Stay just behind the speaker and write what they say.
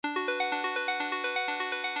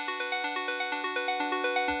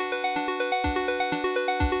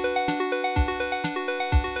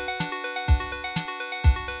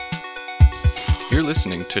You're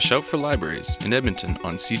listening to Shout for Libraries in Edmonton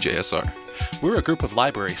on CJSR. We're a group of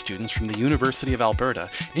library students from the University of Alberta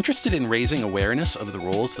interested in raising awareness of the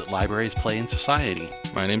roles that libraries play in society.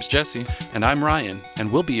 My name's Jesse. And I'm Ryan,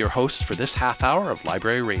 and we'll be your hosts for this half hour of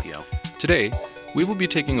Library Radio. Today, we will be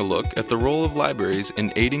taking a look at the role of libraries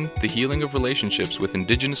in aiding the healing of relationships with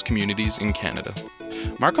Indigenous communities in Canada.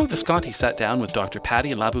 Marco Visconti sat down with Dr.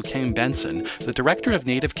 Patty Laboucan-Benson, the Director of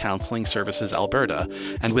Native Counselling Services Alberta,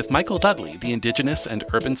 and with Michael Dudley, the Indigenous and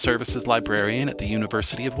Urban Services Librarian at the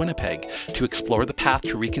University of Winnipeg, to explore the path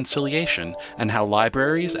to reconciliation and how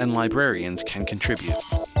libraries and librarians can contribute.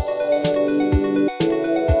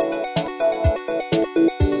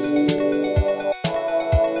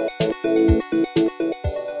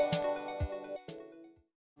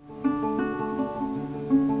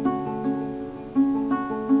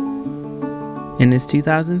 In his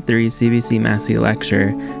 2003 CBC Massey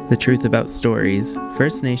lecture, The Truth About Stories,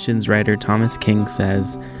 First Nations writer Thomas King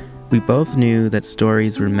says, "We both knew that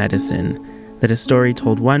stories were medicine, that a story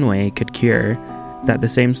told one way could cure, that the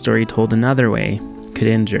same story told another way could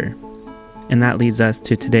injure." And that leads us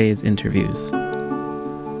to today's interviews.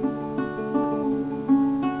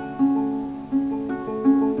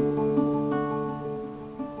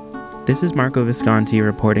 This is Marco Visconti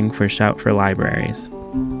reporting for Shout for Libraries.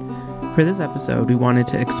 For this episode, we wanted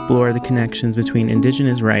to explore the connections between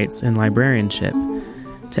Indigenous rights and librarianship.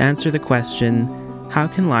 To answer the question, how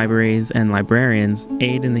can libraries and librarians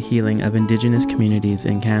aid in the healing of Indigenous communities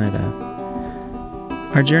in Canada?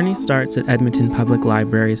 Our journey starts at Edmonton Public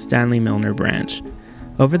Library's Stanley Milner branch.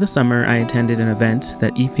 Over the summer, I attended an event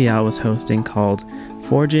that EPL was hosting called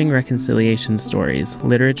Forging Reconciliation Stories,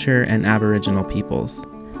 Literature and Aboriginal Peoples.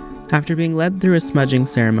 After being led through a smudging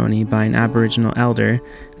ceremony by an Aboriginal elder,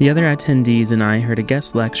 the other attendees and I heard a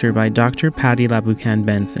guest lecture by Dr. Patty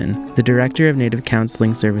Laboucan-Benson, the Director of Native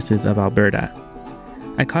Counselling Services of Alberta.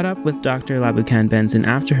 I caught up with Dr. Laboucan-Benson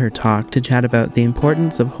after her talk to chat about the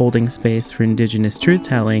importance of holding space for Indigenous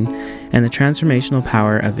truth-telling and the transformational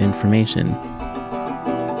power of information.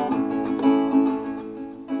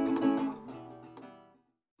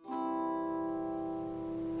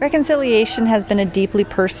 Reconciliation has been a deeply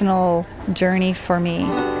personal journey for me,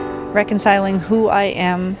 reconciling who I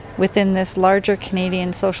am within this larger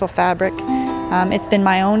Canadian social fabric. It's been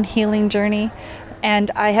my own healing journey, and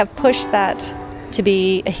I have pushed that to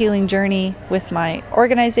be a healing journey with my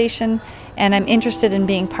organization, and I'm interested in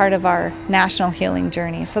being part of our national healing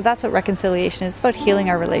journey. So that's what reconciliation is, about healing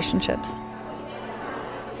our relationships.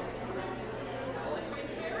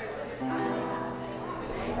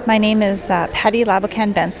 My name is Patty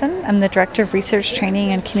Laboucan-Benson. I'm the Director of Research,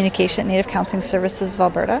 Training and Communication at Native Counselling Services of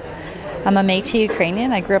Alberta. I'm a Métis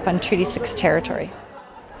Ukrainian. I grew up on Treaty 6 territory.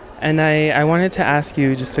 And I wanted to ask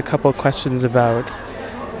you just a couple questions about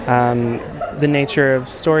the nature of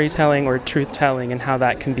storytelling or truth-telling and how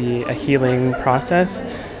that can be a healing process.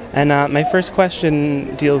 And my first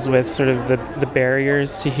question deals with sort of the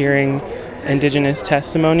barriers to hearing Indigenous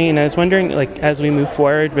testimony, and I was wondering, as we move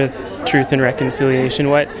forward with truth and reconciliation,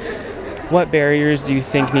 what barriers do you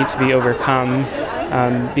think need to be overcome?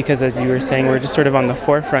 Because as you were saying, we're just sort of on the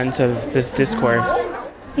forefront of this discourse.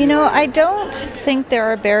 You know, I don't think there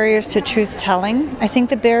are barriers to truth-telling. I think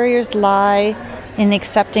the barriers lie in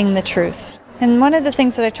accepting the truth. And one of the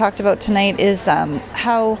things that I talked about tonight is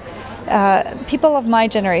how people of my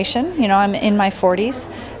generation, I'm in my 40s,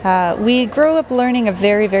 we grew up learning a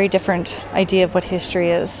very, very different idea of what history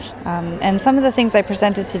is. And some of the things I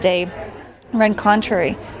presented today run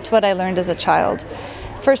contrary to what I learned as a child.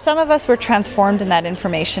 For some of us, we're transformed in that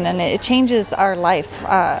information, and it changes our life,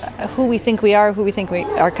 who we think we are, who we think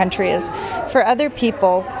our country is. For other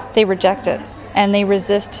people, they reject it, and they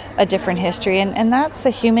resist a different history, and that's a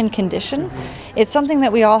human condition. It's something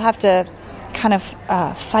that we all have to kind of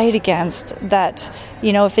fight against, that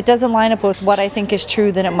if it doesn't line up with what I think is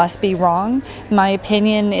true, then it must be wrong. My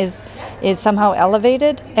opinion is somehow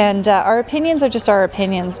elevated, and our opinions are just our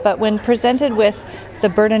opinions, but when presented with the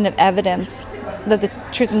burden of evidence that the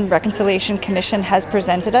Truth and Reconciliation Commission has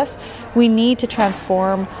presented us, we need to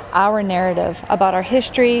transform our narrative about our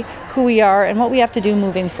history, who we are, and what we have to do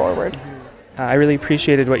moving forward. I really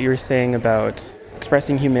appreciated what you were saying about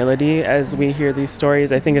expressing humility as we hear these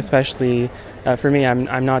stories. I think especially for me,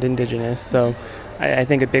 I'm not Indigenous, so I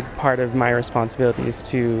think a big part of my responsibility is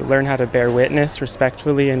to learn how to bear witness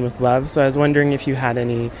respectfully and with love. So I was wondering if you had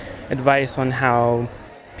any advice on how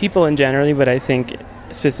people in general, but I think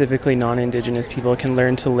specifically non-Indigenous people, can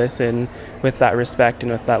learn to listen with that respect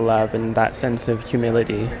and with that love and that sense of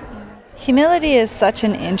humility. Humility is such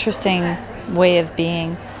an interesting way of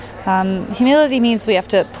being. Humility means we have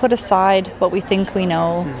to put aside what we think we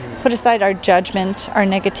know, put aside our judgment, our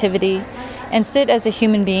negativity, and sit as a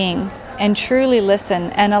human being and truly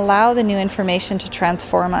listen and allow the new information to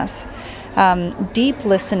transform us. Deep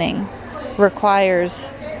listening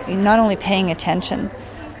requires not only paying attention,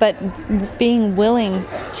 but being willing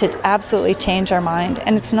to absolutely change our mind.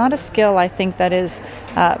 And it's not a skill, I think, that is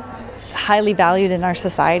highly valued in our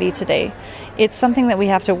society today. It's something that we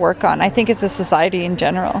have to work on. I think it's a society in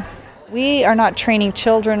general. We are not training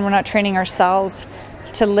children, we're not training ourselves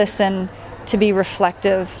to listen, to be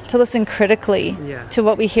reflective, to listen critically to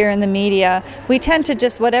what we hear in the media. We tend to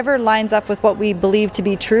just, whatever lines up with what we believe to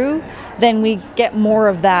be true, then we get more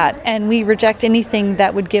of that, and we reject anything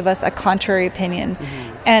that would give us a contrary opinion.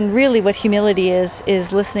 And really what humility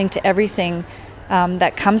is listening to everything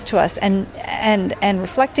that comes to us and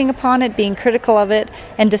reflecting upon it, being critical of it,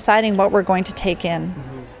 and deciding what we're going to take in.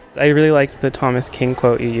 I really liked the Thomas King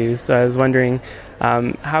quote you used. So I was wondering,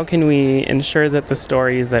 how can we ensure that the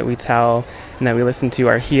stories that we tell and that we listen to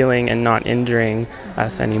are healing and not injuring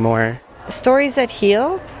us anymore? Stories that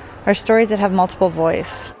heal are stories that have multiple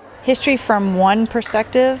voice. History from one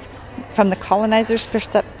perspective, from the colonizer's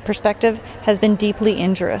perspective, has been deeply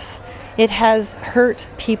injurious. It has hurt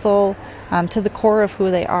people to the core of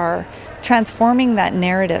who they are. Transforming that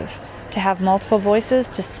narrative, to have multiple voices,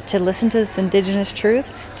 to listen to this Indigenous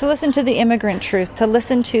truth, to listen to the immigrant truth, to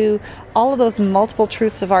listen to all of those multiple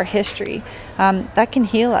truths of our history, that can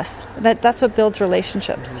heal us. That's what builds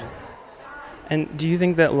relationships. And do you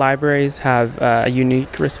think that libraries have a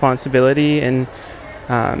unique responsibility in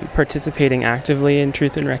participating actively in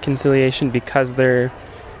truth and reconciliation because they're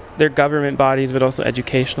government bodies but also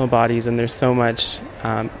educational bodies, and there's so much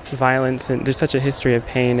violence and there's such a history of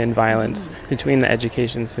pain and violence between the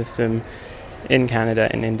education system in Canada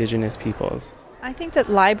and Indigenous peoples? I think that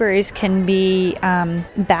libraries can be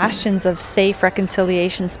bastions of safe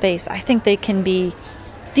reconciliation space. I think they can be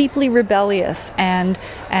deeply rebellious and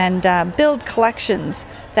build collections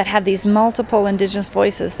that have these multiple Indigenous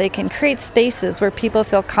voices. They can create spaces where people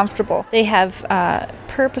feel comfortable. They have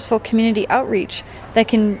purposeful community outreach that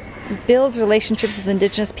can build relationships with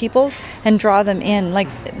Indigenous peoples and draw them in. Like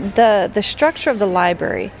the structure of the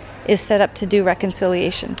library is set up to do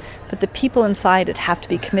reconciliation, but the people inside it have to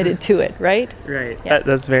be committed to it, right? Right. Yeah.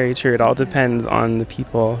 That's very true. It all depends on the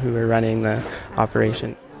people who are running the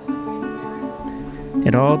operation.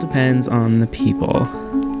 It all depends on the people.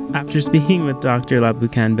 After speaking with Dr.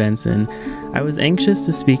 Laboucan Benson, I was anxious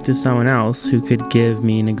to speak to someone else who could give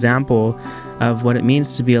me an example of what it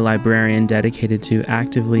means to be a librarian dedicated to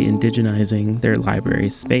actively indigenizing their library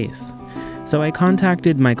space. So I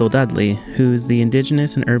contacted Michael Dudley, who's the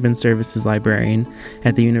Indigenous and Urban Services Librarian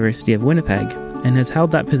at the University of Winnipeg and has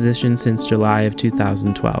held that position since July of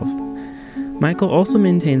 2012. Michael also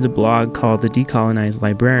maintains a blog called The Decolonized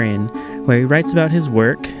Librarian, where he writes about his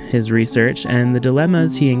work, his research, and the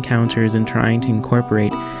dilemmas he encounters in trying to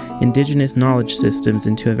incorporate Indigenous knowledge systems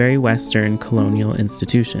into a very Western colonial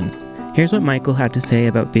institution. Here's what Michael had to say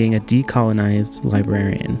about being a decolonized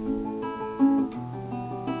librarian.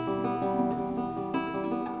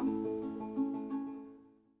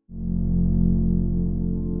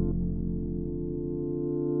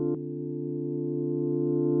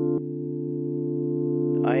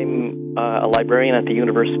 I'm a librarian at the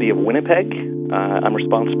University of Winnipeg. I'm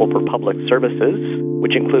responsible for public services,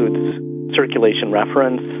 which includes circulation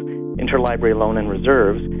reference, interlibrary loan and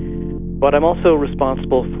reserves. But I'm also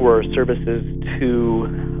responsible for services to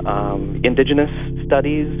Indigenous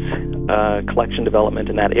studies, collection development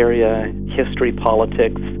in that area, history,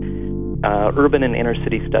 politics, urban and inner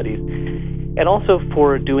city studies, and also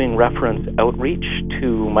for doing reference outreach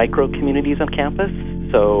to micro-communities on campus.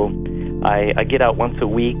 So I get out once a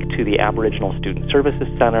week to the Aboriginal Student Services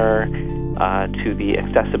Center, to the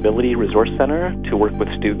Accessibility Resource Center to work with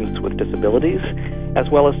students with disabilities, as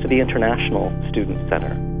well as to the International Student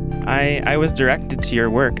Center. I was directed to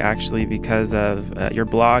your work, actually, because of your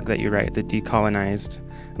blog that you write, The Decolonized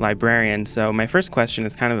Librarian. So my first question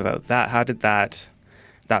is kind of about that. How did that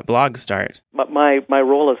blog start? My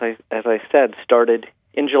role, as I said, started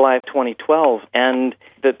in July of 2012, and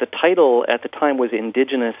the title at the time was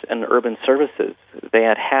Indigenous and Urban Services. They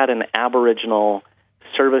had an Aboriginal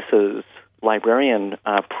services librarian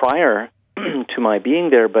prior to my being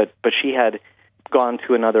there, but she had gone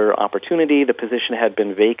to another opportunity. The position had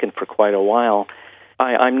been vacant for quite a while.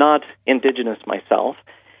 I'm not Indigenous myself,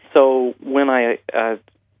 so when I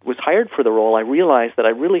was hired for the role, I realized that I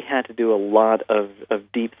really had to do a lot of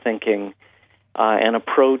deep thinking and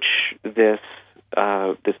approach this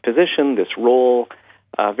position, this role,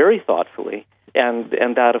 very thoughtfully. And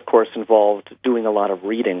that, of course, involved doing a lot of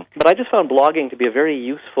reading. But I just found blogging to be a very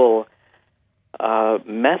useful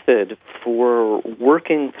method for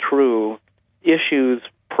working through issues,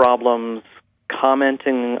 problems,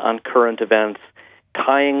 commenting on current events,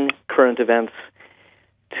 tying current events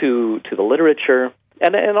to the literature.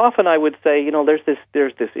 And often I would say,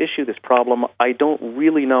 there's this issue, this problem. I don't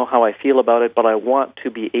really know how I feel about it, but I want to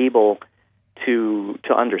be able to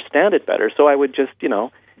understand it better. So I would just,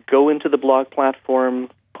 go into the blog platform,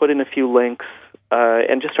 put in a few links,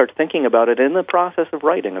 and just start thinking about it. In the process of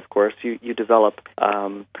writing, of course, you develop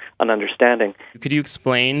an understanding. Could you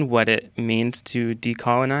explain what it means to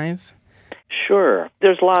decolonize? Sure.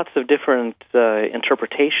 There's lots of different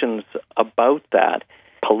interpretations about that.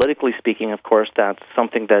 Politically speaking, of course, that's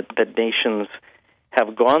something that nations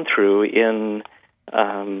have gone through in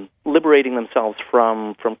liberating themselves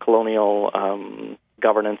from colonial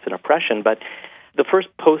governance and oppression. But the first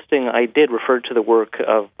posting I did referred to the work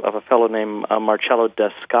of a fellow named Marcello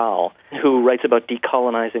Descal, who writes about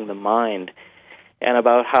decolonizing the mind and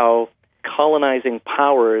about how colonizing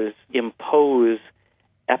powers impose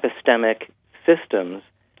epistemic systems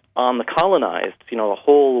on the colonized, the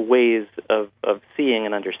whole ways of seeing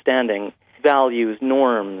and understanding values,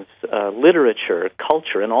 norms, literature,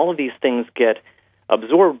 culture, and all of these things get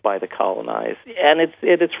absorbed by the colonized, and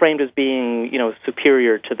it's framed as being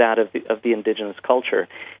superior to that of the indigenous culture,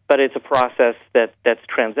 but it's a process that's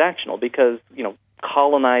transactional because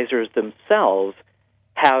colonizers themselves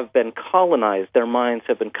have been colonized. Their minds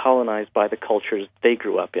have been colonized by the cultures they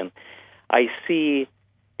grew up in. I see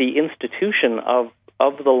the institution of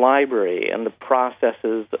the library and the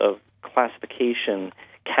processes of classification,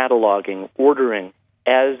 cataloging, ordering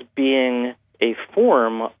as being a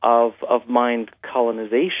form of mind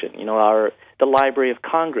colonization. The Library of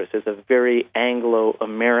Congress is a very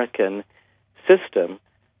Anglo-American system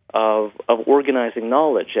of organizing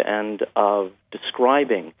knowledge and of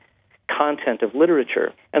describing content of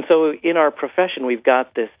literature. And so in our profession, we've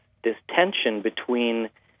got this tension between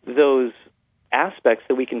those aspects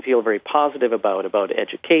that we can feel very positive about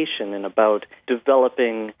education and about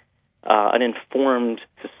developing an informed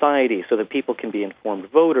society so that people can be informed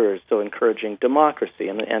voters, so encouraging democracy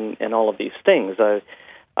and all of these things,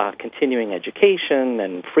 continuing education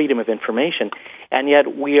and freedom of information. And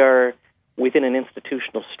yet we are within an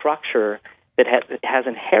institutional structure that has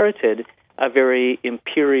inherited a very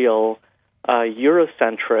imperial,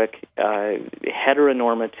 Eurocentric,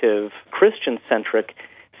 heteronormative, Christian-centric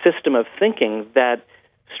system of thinking that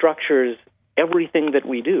structures everything that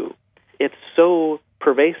we do. It's so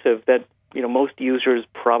pervasive that most users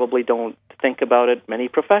probably don't think about it. Many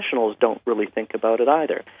professionals don't really think about it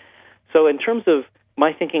either. So in terms of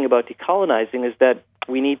my thinking about decolonizing is that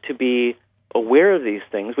we need to be aware of these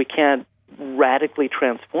things. We can't radically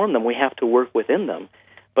transform them. We have to work within them.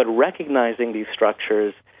 But recognizing these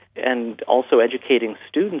structures and also educating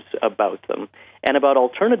students about them and about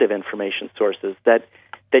alternative information sources that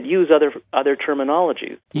use other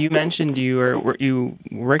terminologies. You mentioned you were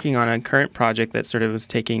working on a current project that sort of was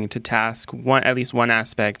taking to task at least one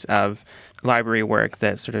aspect of library work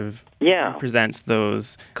that sort of represents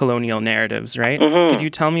those colonial narratives, right? Mm-hmm. Could you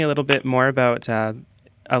tell me a little bit more about A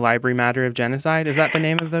Library Matter of Genocide? Is that the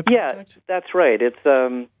name of the project? Yeah, that's right. It's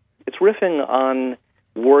riffing on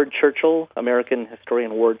Ward Churchill, American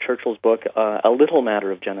historian Ward Churchill's book, A Little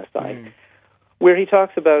Matter of Genocide, where he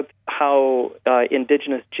talks about how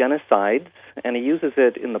indigenous genocides, and he uses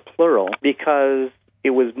it in the plural because it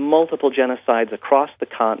was multiple genocides across the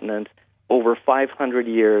continent over 500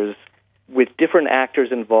 years with different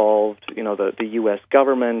actors involved, the U.S.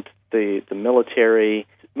 government, the military.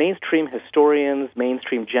 Mainstream historians,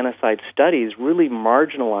 mainstream genocide studies really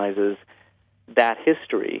marginalizes that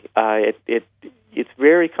history. It's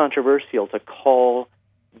very controversial to call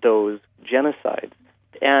those genocides.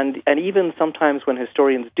 And even sometimes when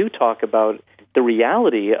historians do talk about the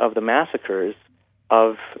reality of the massacres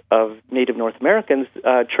of Native North Americans,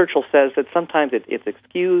 Churchill says that sometimes it's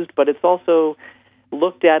excused, but it's also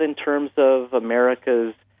looked at in terms of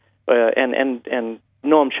America's, and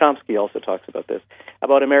Noam Chomsky also talks about this,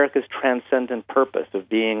 about America's transcendent purpose of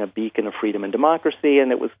being a beacon of freedom and democracy,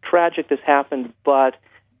 and it was tragic this happened, but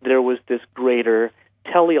there was this greater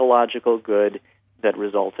teleological good that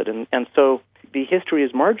resulted. And so the history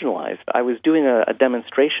is marginalized. I was doing a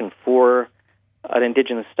demonstration for an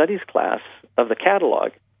Indigenous Studies class of the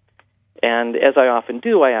catalog, and as I often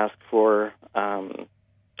do, I ask for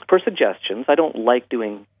suggestions. I don't like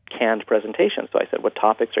doing canned presentations, so I said, what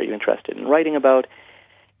topics are you interested in writing about?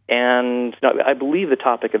 And I believe the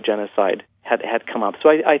topic of genocide had come up, so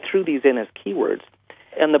I threw these in as keywords.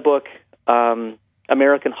 And the book,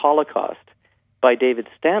 American Holocaust, by David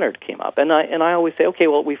Stannard came up. And I always say, okay,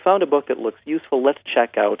 well, we found a book that looks useful. Let's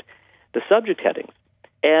check out the subject headings.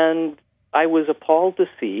 And I was appalled to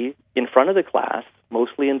see in front of the class,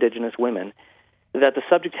 mostly Indigenous women, that the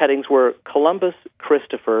subject headings were Columbus,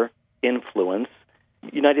 Christopher, Influence,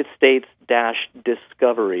 United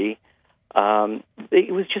States-Discovery.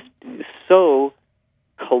 It was just so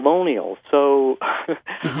colonial, so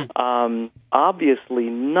obviously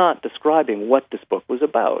not describing what this book was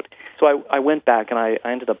about. So I went back and I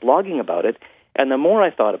ended up blogging about it, and the more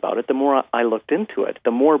I thought about it, the more I looked into it,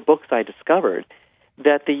 the more books I discovered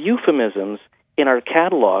that the euphemisms in our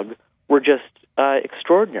catalog were just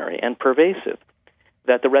extraordinary and pervasive,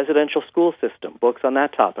 that the residential school system, books on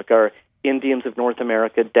that topic, are Indians of North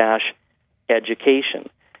America-Education,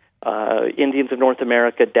 Indians of North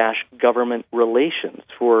America-Government Relations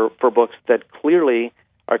for books that clearly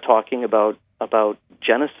are talking about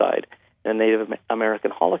genocide and Native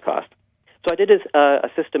American Holocaust. So I did a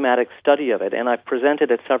systematic study of it, and I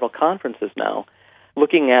presented at several conferences now,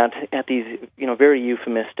 looking at these very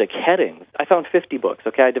euphemistic headings. I found 50 books.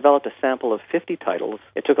 Okay, I developed a sample of 50 titles.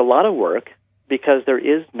 It took a lot of work because there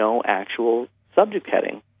is no actual subject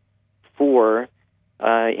heading for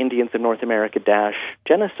Indians of North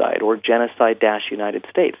America-Genocide or Genocide-United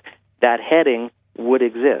States. That heading would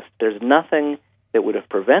exist. There's nothing that would have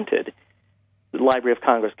prevented the Library of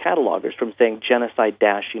Congress catalogers from saying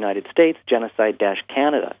Genocide-United States,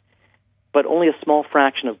 Genocide-Canada. But only a small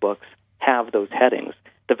fraction of books have those headings.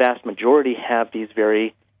 The vast majority have these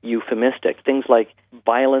very euphemistic things like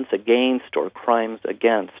violence against or crimes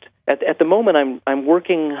against. At the moment, I'm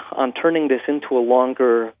working on turning this into a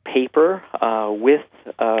longer paper with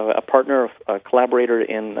a partner, a collaborator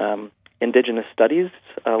in Indigenous Studies,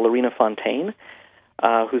 Lorena Fontaine,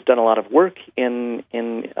 who's done a lot of work in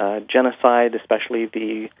genocide, especially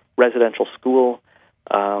the residential school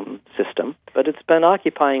system. But it's been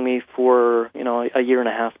occupying me for a year and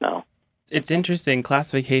a half now. It's interesting.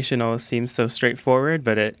 Classification always seems so straightforward,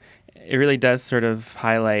 but it really does sort of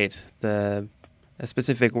highlight a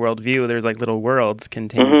specific worldview. There's like little worlds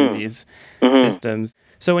contained in these systems.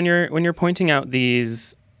 So when you're pointing out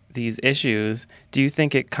these issues, do you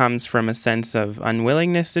think it comes from a sense of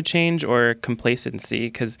unwillingness to change or complacency?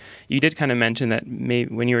 Because you did kind of mention that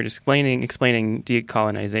when you were explaining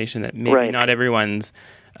decolonization, that maybe not everyone's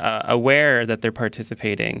aware that they're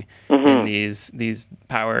participating in these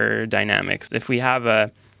power dynamics. If we have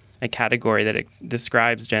a category that it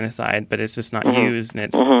describes genocide, but it's just not used, and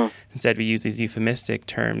it's instead we use these euphemistic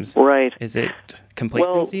terms. Right. Is it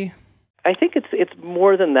complacency? Well, I think it's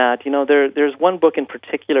more than that. There's one book in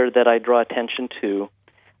particular that I draw attention to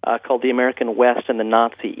called The American West and the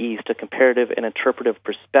Nazi East, a comparative and interpretive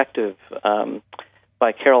perspective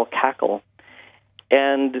by Carol Kakel.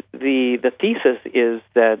 And the thesis is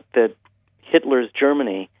that Hitler's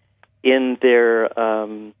Germany, in their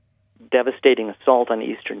devastating assault on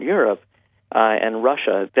Eastern Europe and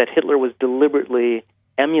Russia, that Hitler was deliberately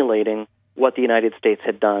emulating what the United States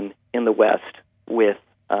had done in the West with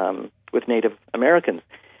Native Americans.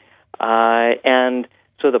 And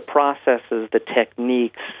so the processes, the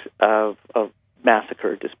techniques of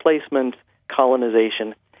massacre, displacement,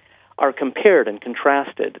 colonization, are compared and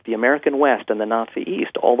contrasted, the American West and the Nazi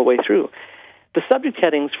East, all the way through. The subject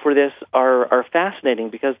headings for this are fascinating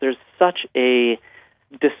because there's such a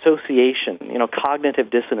dissociation, cognitive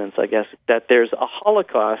dissonance, I guess, that there's a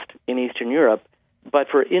Holocaust in Eastern Europe, but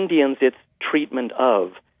for Indians it's treatment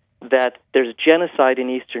of, that there's genocide in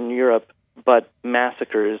Eastern Europe, but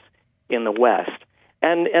massacres in the West.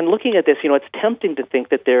 And looking at this, it's tempting to think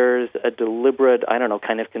that there's a deliberate,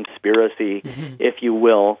 kind of conspiracy, if you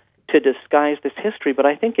will, to disguise this history. But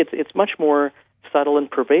I think it's much more subtle and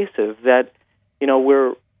pervasive that,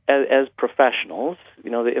 we're, as professionals,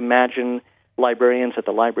 imagine librarians at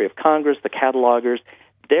the Library of Congress, the catalogers,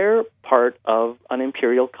 they're part of an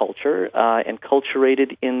imperial culture,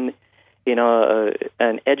 enculturated in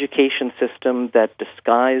an education system that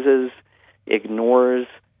disguises, ignores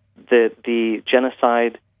the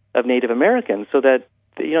genocide of Native Americans, so that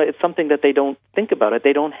it's something that they don't think about it.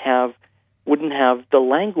 They wouldn't have the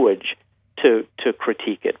language to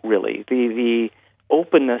critique it, really, the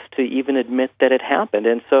openness to even admit that it happened.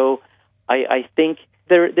 And so I think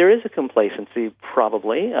there is a complacency,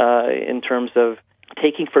 probably, in terms of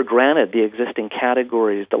taking for granted the existing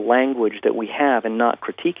categories, the language that we have, and not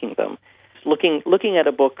critiquing them. Looking at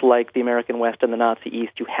a book like The American West and the Nazi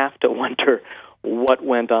East, you have to wonder what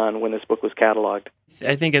went on when this book was cataloged.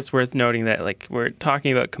 I think it's worth noting that we're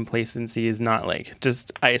talking about complacency is not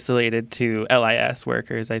just isolated to LIS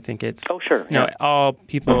workers. I think it's all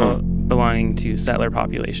people belonging to settler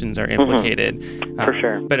populations are implicated. For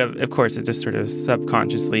sure. But of course, it just sort of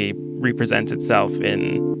subconsciously represents itself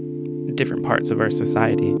in different parts of our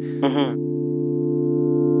society.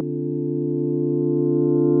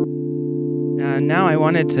 Now I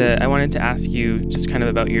wanted to ask you just kind of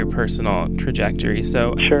about your personal trajectory.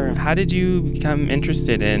 So how did you become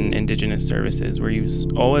interested in Indigenous services? Were you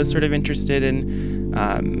always sort of interested in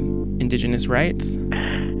Indigenous rights?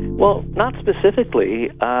 Well, not specifically.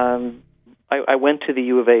 I went to the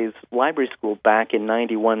U of A's library school back in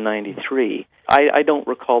 91, 93. I don't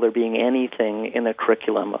recall there being anything in the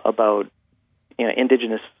curriculum about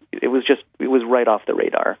Indigenous. It was right off the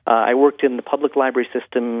radar. I worked in the public library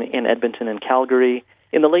system in Edmonton and Calgary.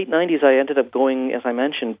 In the late 90s, I ended up going, as I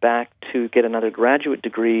mentioned, back to get another graduate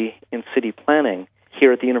degree in city planning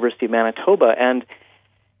here at the University of Manitoba. And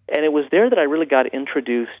it was there that I really got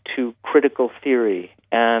introduced to critical theory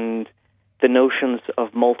and the notions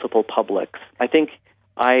of multiple publics. I think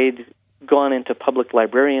I'd gone into public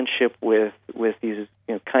librarianship with these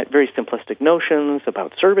very simplistic notions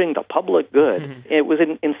about serving the public good. Mm-hmm. It was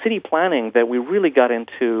in city planning that we really got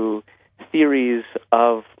into theories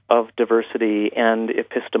of diversity and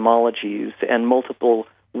epistemologies and multiple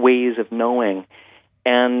ways of knowing.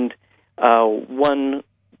 And one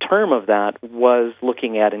term of that was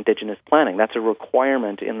looking at Indigenous planning. That's a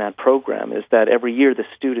requirement in that program, is that every year the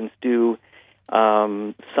students do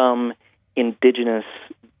some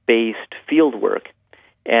Indigenous-based field work.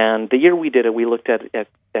 And the year we did it, we looked at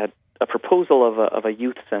a proposal of a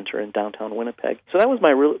youth center in downtown Winnipeg. So that was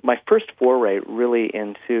my first foray really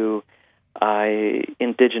into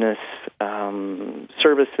Indigenous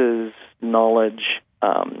services, knowledge,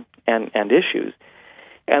 and issues.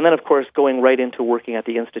 And then, of course, going right into working at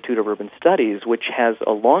the Institute of Urban Studies, which has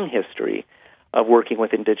a long history of working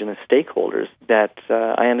with Indigenous stakeholders, that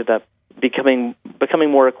I ended up becoming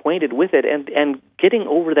more acquainted with it and getting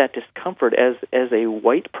over that discomfort as a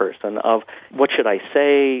white person of what should I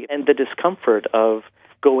say, and the discomfort of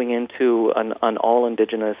going into an all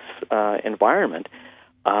Indigenous environment.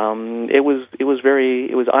 It was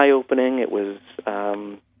eye-opening. It was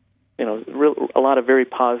a lot of very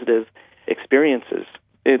positive experiences.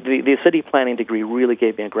 The city planning degree really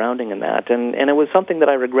gave me a grounding in that, and it was something that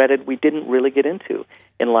I regretted we didn't really get into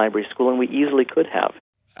in library school, and we easily could have.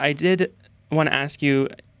 I did want to ask you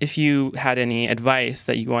if you had any advice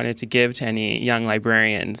that you wanted to give to any young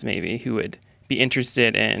librarians maybe who would be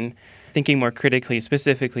interested in thinking more critically,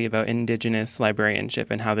 specifically about Indigenous librarianship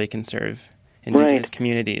and how they can serve Indigenous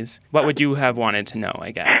communities. What would you have wanted to know,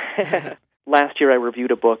 I guess? Last year I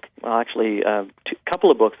reviewed a book, a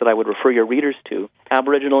couple of books that I would refer your readers to,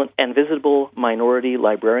 Aboriginal and Visible Minority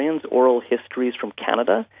Librarians, Oral Histories from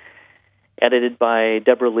Canada, edited by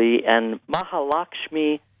Deborah Lee and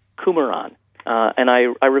Mahalakshmi Kumaran. And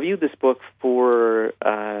I reviewed this book for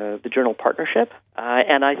the journal Partnership,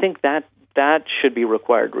 and I think that should be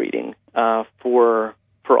required reading for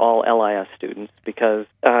all LIS students, because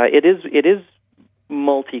it is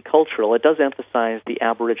multicultural. It does emphasize the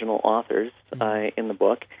Aboriginal authors in the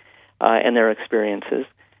book and their experiences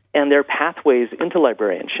and their pathways into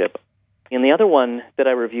librarianship. And the other one that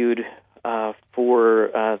I reviewed for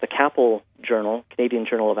the CAPL Journal, Canadian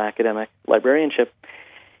Journal of Academic Librarianship,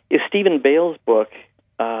 is Stephen Bale's book,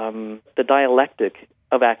 The Dialectic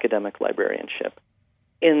of Academic Librarianship.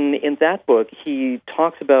 In that book, he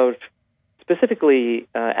talks about specifically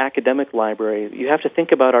academic libraries. You have to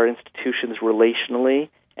think about our institutions relationally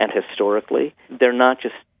and historically. They're not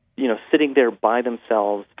just sitting there by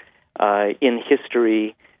themselves in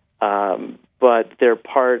history, but they're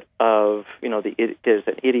part of there's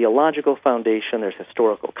an ideological foundation. There's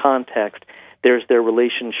historical context. There's their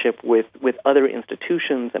relationship with other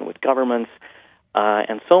institutions and with governments,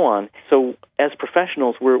 and so on. So, as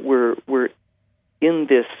professionals, we're in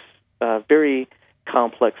this very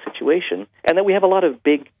complex situation, and that we have a lot of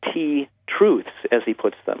big T truths, as he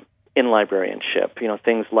puts them, in librarianship.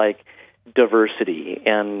 Things like diversity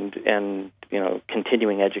and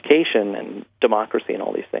continuing education and democracy and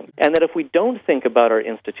all these things. And that if we don't think about our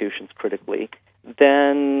institutions critically,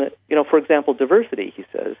 then for example, diversity, he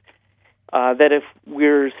says, that if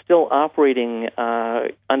we're still operating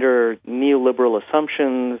under neoliberal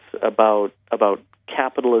assumptions about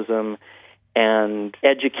capitalism and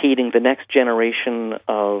educating the next generation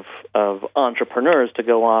of entrepreneurs to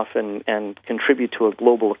go off and contribute to a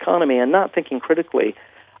global economy, and not thinking critically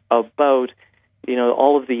about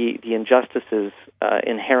all of the injustices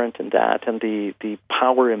inherent in that and the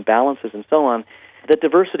power imbalances and so on, that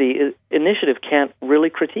diversity initiative can't really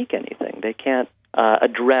critique anything. They can't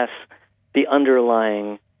address the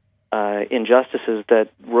underlying injustices that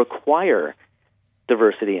require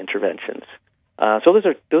diversity interventions. So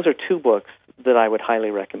those are two books that I would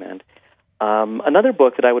highly recommend. Another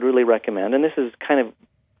book that I would really recommend, and this is kind of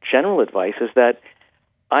general advice, is that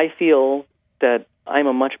I feel that I'm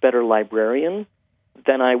a much better librarian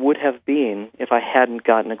than I would have been if I hadn't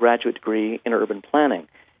gotten a graduate degree in urban planning.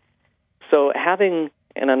 So and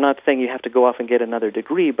I'm not saying you have to go off and get another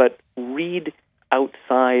degree, but read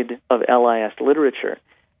outside of LIS literature.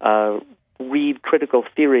 Read critical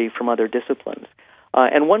theory from other disciplines.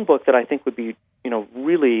 And one book that I think would be,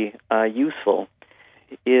 really useful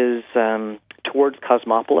is Towards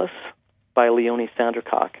Cosmopolis by Leonie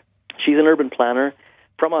Sandercock. She's an urban planner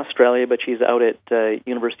from Australia, but she's out at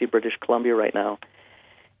University of British Columbia right now.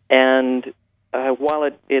 And while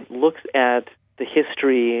it looks at the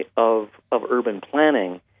history of urban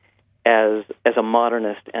planning as a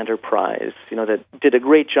modernist enterprise, that did a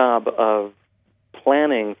great job of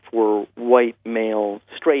planning for white, male,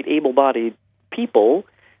 straight, able-bodied people,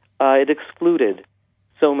 it excluded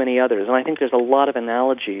so many others. And I think there's a lot of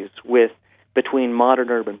analogies between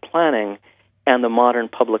modern urban planning and the modern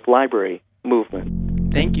public library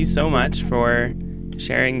movement. Thank you so much for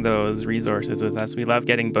sharing those resources with us. We love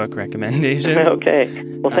getting book recommendations. Okay.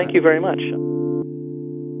 Well, thank you very much.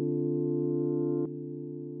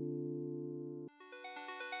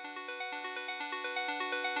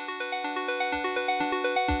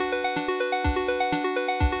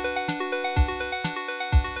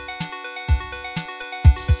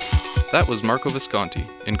 That was Marco Visconti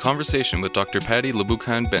in conversation with Dr. Patty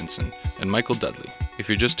LeBoucan-Benson and Michael Dudley. If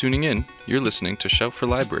you're just tuning in, you're listening to Shout for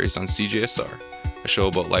Libraries on CJSR, a show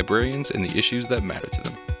about librarians and the issues that matter to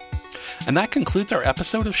them. And that concludes our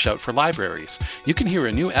episode of Shout for Libraries. You can hear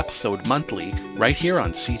a new episode monthly right here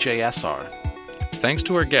on CJSR. Thanks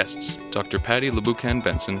to our guests, Dr. Patty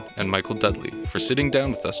LeBoucan-Benson and Michael Dudley, for sitting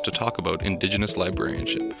down with us to talk about Indigenous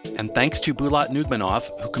librarianship. And thanks to Bulat Nugmanov,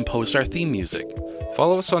 who composed our theme music.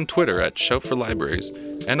 Follow us on Twitter at Shout for Libraries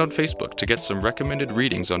and on Facebook to get some recommended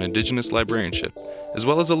readings on Indigenous librarianship, as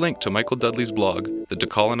well as a link to Michael Dudley's blog, The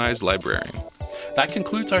Decolonized Librarian. That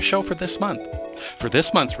concludes our show for this month. For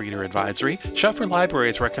this month's Reader Advisory, Shout for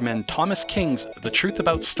Libraries recommend Thomas King's The Truth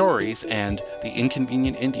About Stories and The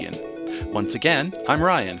Inconvenient Indian. Once again, I'm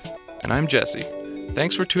Ryan. And I'm Jesse.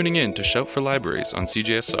 Thanks for tuning in to Shout for Libraries on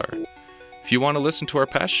CJSR. If you want to listen to our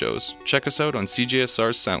past shows, check us out on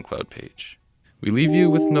CJSR's SoundCloud page. We leave you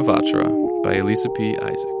with Navatra by Elisa P.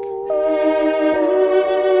 Isaac.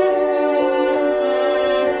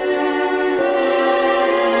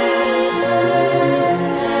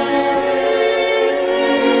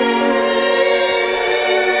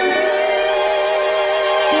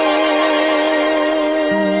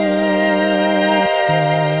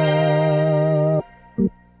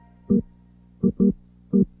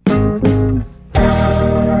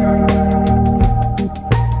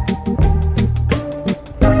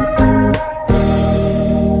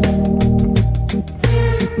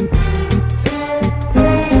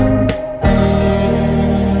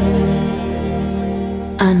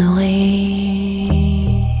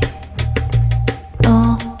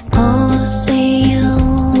 Oh,